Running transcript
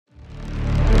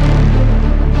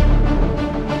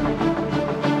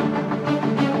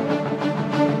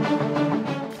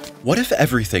What if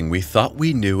everything we thought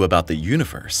we knew about the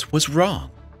universe was wrong?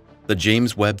 The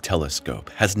James Webb Telescope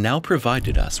has now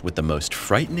provided us with the most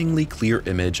frighteningly clear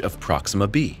image of Proxima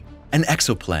b, an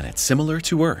exoplanet similar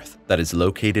to Earth that is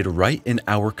located right in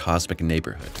our cosmic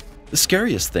neighborhood. The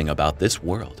scariest thing about this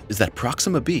world is that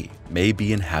Proxima b may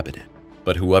be inhabited,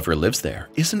 but whoever lives there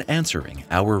isn't answering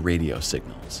our radio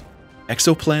signals.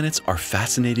 Exoplanets are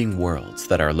fascinating worlds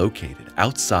that are located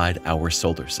outside our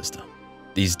solar system.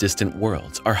 These distant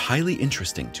worlds are highly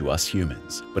interesting to us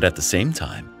humans, but at the same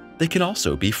time, they can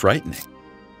also be frightening.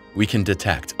 We can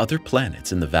detect other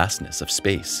planets in the vastness of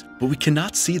space, but we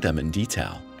cannot see them in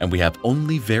detail, and we have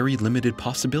only very limited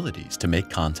possibilities to make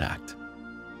contact.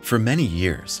 For many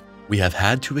years, we have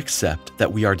had to accept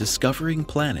that we are discovering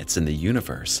planets in the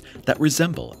universe that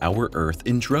resemble our Earth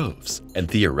in droves, and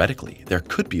theoretically, there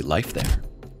could be life there.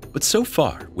 But so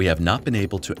far, we have not been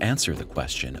able to answer the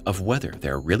question of whether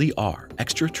there really are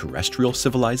extraterrestrial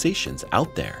civilizations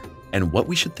out there and what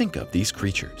we should think of these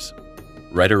creatures.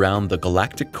 Right around the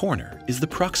galactic corner is the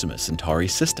Proxima Centauri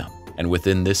system, and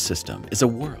within this system is a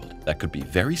world that could be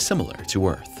very similar to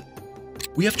Earth.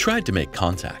 We have tried to make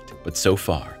contact, but so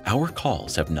far, our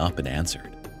calls have not been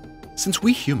answered. Since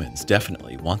we humans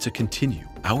definitely want to continue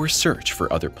our search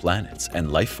for other planets and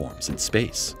life forms in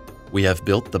space, we have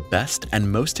built the best and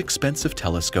most expensive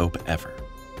telescope ever.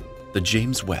 The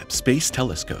James Webb Space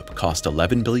Telescope cost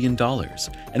 $11 billion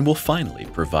and will finally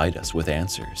provide us with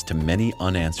answers to many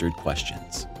unanswered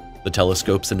questions. The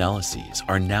telescope's analyses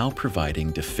are now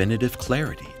providing definitive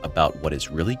clarity about what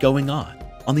is really going on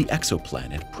the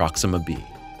exoplanet Proxima b.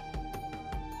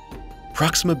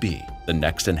 Proxima b, the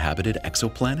next inhabited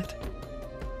exoplanet?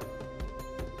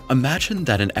 Imagine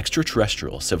that an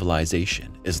extraterrestrial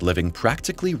civilization is living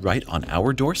practically right on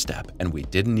our doorstep and we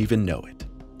didn't even know it.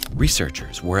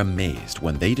 Researchers were amazed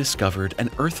when they discovered an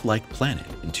Earth-like planet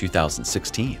in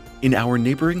 2016 in our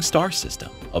neighboring star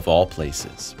system, of all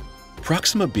places.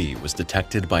 Proxima b was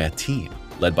detected by a team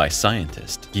led by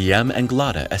scientist Guillaume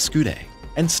Anglada Escude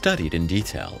and studied in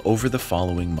detail over the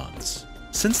following months.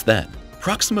 Since then,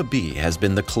 Proxima b has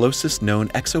been the closest known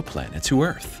exoplanet to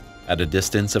Earth, at a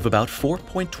distance of about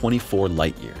 4.24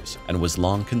 light-years, and was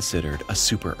long considered a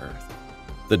super-Earth.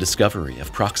 The discovery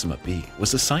of Proxima b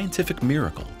was a scientific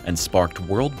miracle and sparked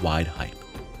worldwide hype.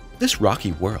 This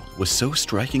rocky world was so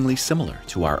strikingly similar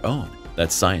to our own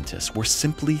that scientists were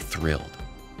simply thrilled.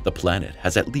 The planet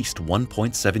has at least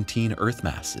 1.17 Earth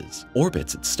masses,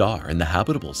 orbits its star in the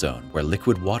habitable zone where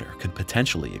liquid water could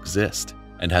potentially exist,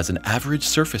 and has an average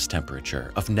surface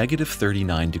temperature of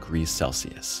 -39 degrees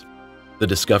Celsius. The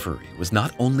discovery was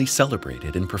not only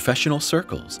celebrated in professional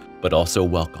circles, but also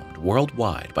welcomed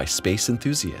worldwide by space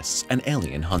enthusiasts and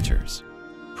alien hunters.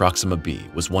 Proxima b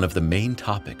was one of the main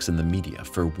topics in the media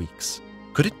for weeks.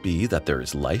 Could it be that there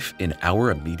is life in our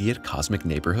immediate cosmic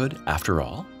neighborhood after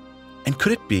all? And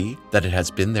could it be that it has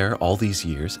been there all these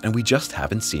years and we just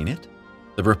haven't seen it?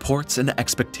 The reports and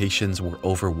expectations were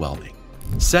overwhelming.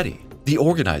 SETI, the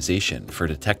Organization for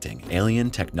Detecting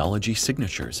Alien Technology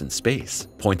Signatures in Space,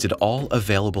 pointed all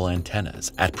available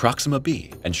antennas at Proxima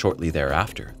b, and shortly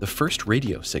thereafter, the first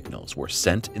radio signals were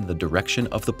sent in the direction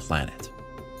of the planet.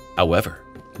 However,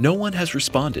 no one has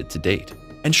responded to date,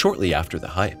 and shortly after the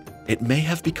hype, it may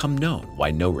have become known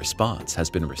why no response has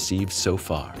been received so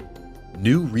far.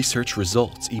 New research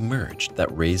results emerged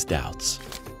that raised doubts.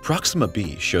 Proxima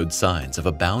b showed signs of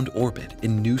a bound orbit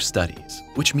in new studies,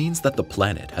 which means that the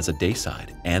planet has a day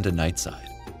side and a night side.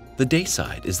 The day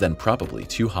side is then probably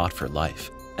too hot for life,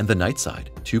 and the night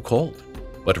side too cold.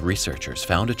 But researchers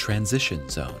found a transition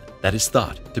zone that is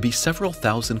thought to be several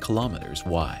thousand kilometers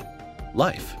wide.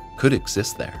 Life could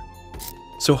exist there.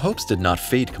 So hopes did not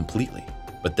fade completely,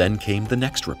 but then came the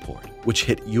next report, which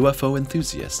hit UFO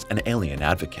enthusiasts and alien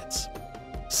advocates.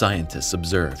 Scientists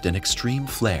observed an extreme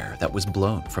flare that was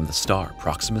blown from the star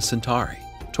Proxima Centauri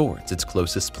towards its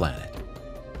closest planet.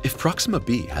 If Proxima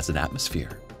b has an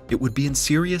atmosphere, it would be in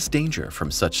serious danger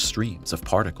from such streams of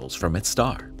particles from its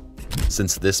star.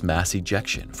 Since this mass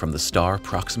ejection from the star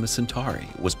Proxima Centauri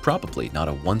was probably not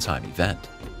a one-time event,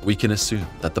 we can assume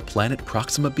that the planet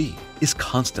Proxima b is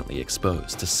constantly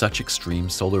exposed to such extreme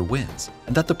solar winds,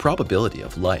 and that the probability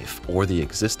of life or the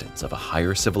existence of a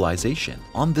higher civilization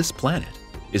on this planet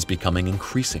is becoming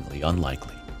increasingly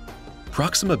unlikely.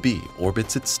 Proxima b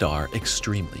orbits its star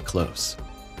extremely close.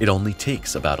 It only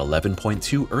takes about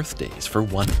 11.2 Earth days for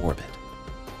one orbit.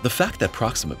 The fact that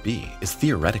Proxima b is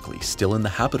theoretically still in the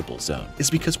habitable zone is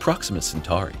because Proxima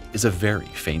Centauri is a very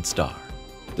faint star.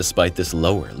 Despite this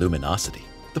lower luminosity,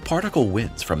 the particle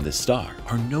winds from this star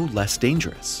are no less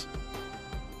dangerous.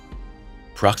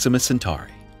 Proxima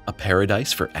Centauri, a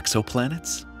paradise for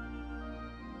exoplanets?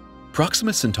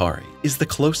 Proxima Centauri is the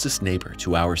closest neighbor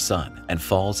to our Sun and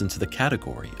falls into the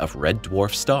category of red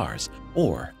dwarf stars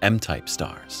or M-type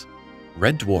stars.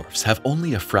 Red dwarfs have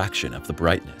only a fraction of the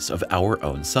brightness of our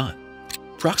own Sun.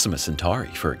 Proxima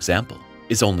Centauri, for example,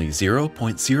 is only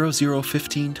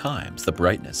 0.0015 times the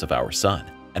brightness of our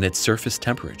Sun, and its surface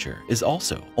temperature is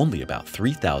also only about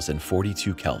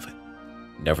 3042 Kelvin.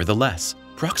 Nevertheless,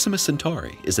 Proxima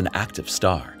Centauri is an active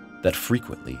star that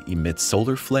frequently emits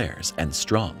solar flares and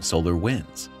strong solar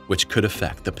winds, which could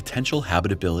affect the potential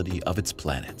habitability of its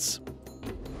planets.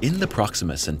 In the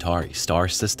Proxima Centauri star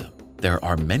system, there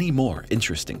are many more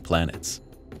interesting planets.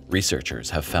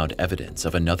 Researchers have found evidence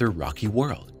of another rocky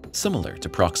world, similar to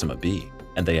Proxima b,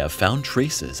 and they have found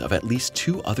traces of at least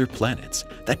 2 other planets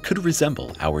that could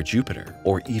resemble our Jupiter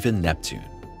or even Neptune.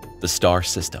 The star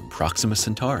system Proxima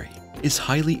Centauri is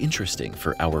highly interesting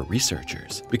for our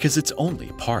researchers because it's only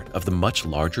part of the much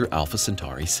larger Alpha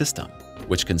Centauri system,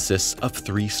 which consists of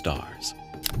 3 stars.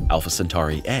 Alpha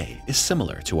Centauri A is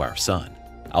similar to our Sun,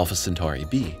 Alpha Centauri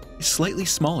b is slightly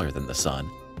smaller than the Sun,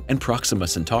 and Proxima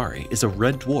Centauri is a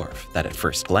red dwarf that at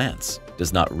first glance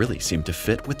does not really seem to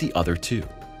fit with the other 2.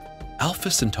 Alpha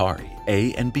Centauri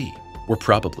A and B were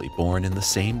probably born in the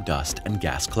same dust and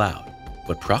gas cloud,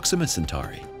 but Proxima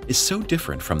Centauri is so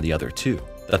different from the other 2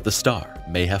 that the star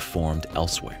may have formed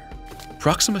elsewhere.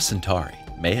 Proxima Centauri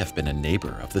may have been a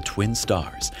neighbor of the twin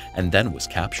stars and then was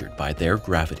captured by their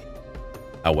gravity.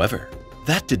 However,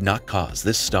 that did not cause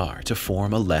this star to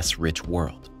form a less rich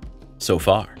world. So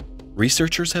far,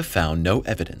 researchers have found no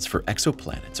evidence for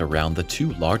exoplanets around the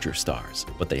 2 larger stars,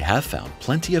 but they have found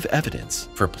plenty of evidence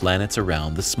for planets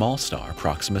around the small star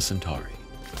Proxima Centauri.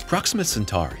 Proxima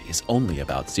Centauri is only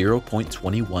about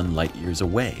 0.21 light-years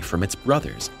away from its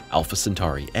brothers Alpha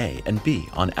Centauri A and B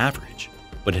on average,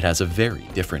 but it has a very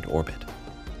different orbit.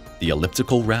 The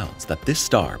elliptical rounds that this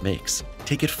star makes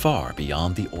take it far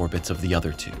beyond the orbits of the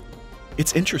other 2.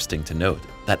 It's interesting to note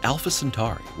that Alpha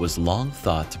Centauri was long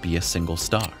thought to be a single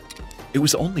star. It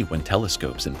was only when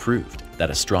telescopes improved that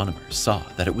astronomers saw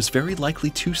that it was very likely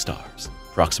 2 stars.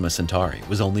 Proxima Centauri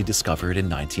was only discovered in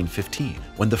 1915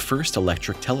 when the first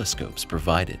electric telescopes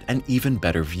provided an even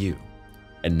better view.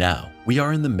 And now, we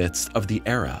are in the midst of the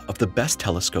era of the best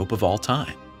telescope of all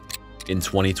time. In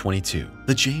 2022,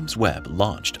 the James Webb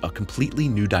launched a completely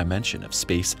new dimension of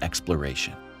space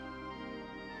exploration.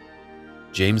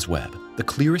 James Webb, the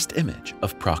clearest image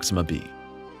of Proxima b.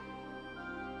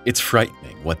 It's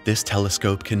frightening what this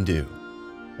telescope can do.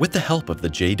 With the help of the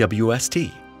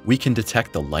JWST, we can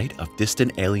detect the light of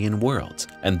distant alien worlds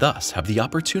and thus have the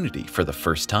opportunity for the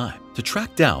first time to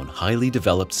track down highly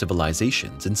developed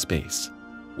civilizations in space.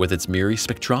 With its MIRI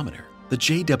spectrometer, the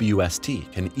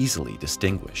JWST can easily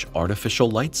distinguish artificial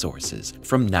light sources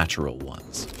from natural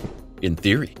ones. In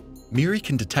theory, MIRI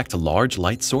can detect large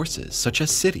light sources such as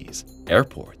cities,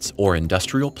 airports, or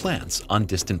industrial plants on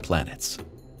distant planets.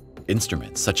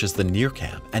 Instruments such as the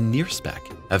NIRCam and NIRSpec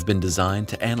have been designed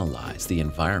to analyze the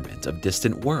environment of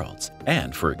distant worlds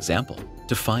and, for example,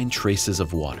 to find traces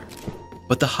of water.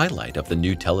 But the highlight of the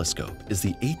new telescope is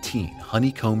the 18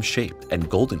 honeycomb-shaped and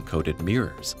golden-coated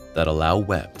mirrors that allow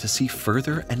Webb to see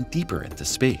further and deeper into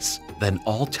space than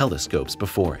all telescopes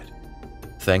before it.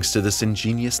 Thanks to this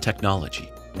ingenious technology,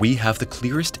 we have the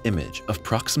clearest image of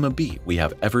Proxima b we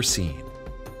have ever seen.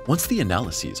 Once the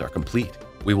analyses are complete,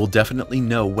 we will definitely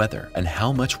know whether and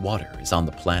how much water is on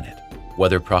the planet,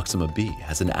 whether Proxima b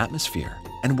has an atmosphere,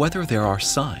 and whether there are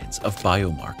signs of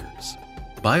biomarkers.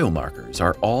 Biomarkers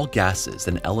are all gases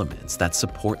and elements that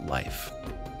support life.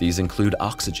 These include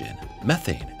oxygen,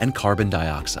 methane, and carbon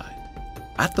dioxide.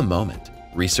 At the moment,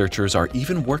 researchers are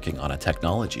even working on a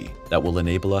technology that will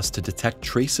enable us to detect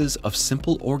traces of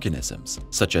simple organisms,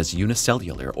 such as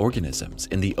unicellular organisms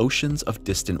in the oceans of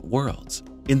distant worlds,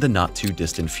 in the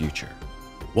not-too-distant future.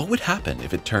 What would happen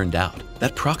if it turned out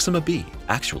that Proxima b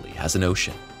actually has an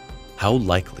ocean? How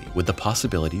likely would the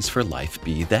possibilities for life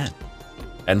be then?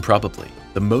 And probably,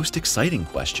 the most exciting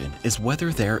question is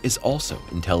whether there is also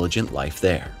intelligent life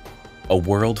there. A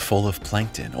world full of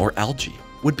plankton or algae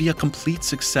would be a complete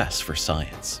success for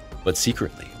science, but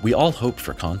secretly, we all hope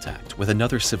for contact with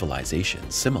another civilization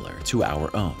similar to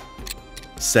our own.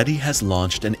 SETI has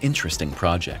launched an interesting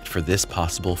project for this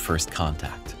possible first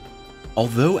contact.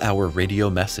 Although our radio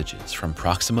messages from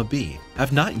Proxima b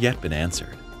have not yet been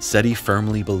answered, SETI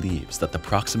firmly believes that the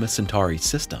Proxima Centauri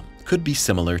system could be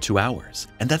similar to ours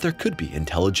and that there could be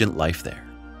intelligent life there.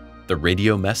 The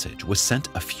radio message was sent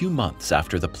a few months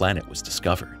after the planet was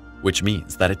discovered, which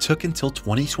means that it took until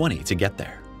 2020 to get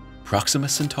there. Proxima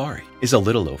Centauri is a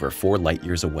little over 4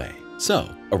 light-years away, so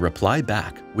a reply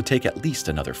back would take at least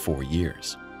another 4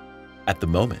 years. At the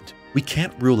moment, We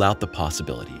can't rule out the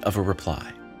possibility of a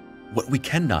reply. What we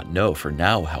cannot know for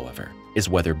now, however, is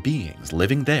whether beings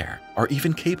living there are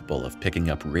even capable of picking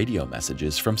up radio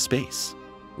messages from space.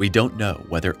 We don't know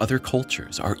whether other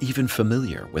cultures are even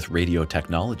familiar with radio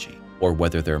technology, or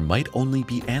whether there might only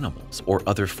be animals or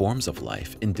other forms of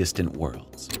life in distant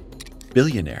worlds.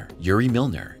 Billionaire Yuri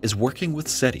Milner is working with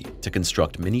SETI to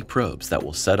construct mini probes that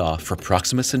will set off for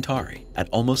Proxima Centauri at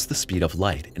almost the speed of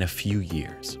light in a few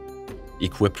years.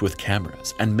 Equipped with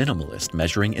cameras and minimalist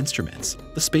measuring instruments,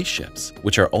 the spaceships,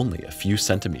 which are only a few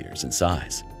centimeters in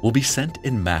size, will be sent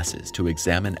in masses to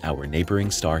examine our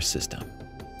neighboring star system.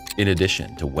 In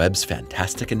addition to Webb's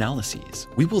fantastic analyses,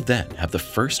 we will then have the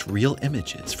first real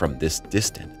images from this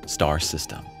distant star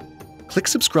system. Click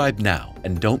subscribe now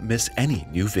and don't miss any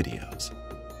new videos.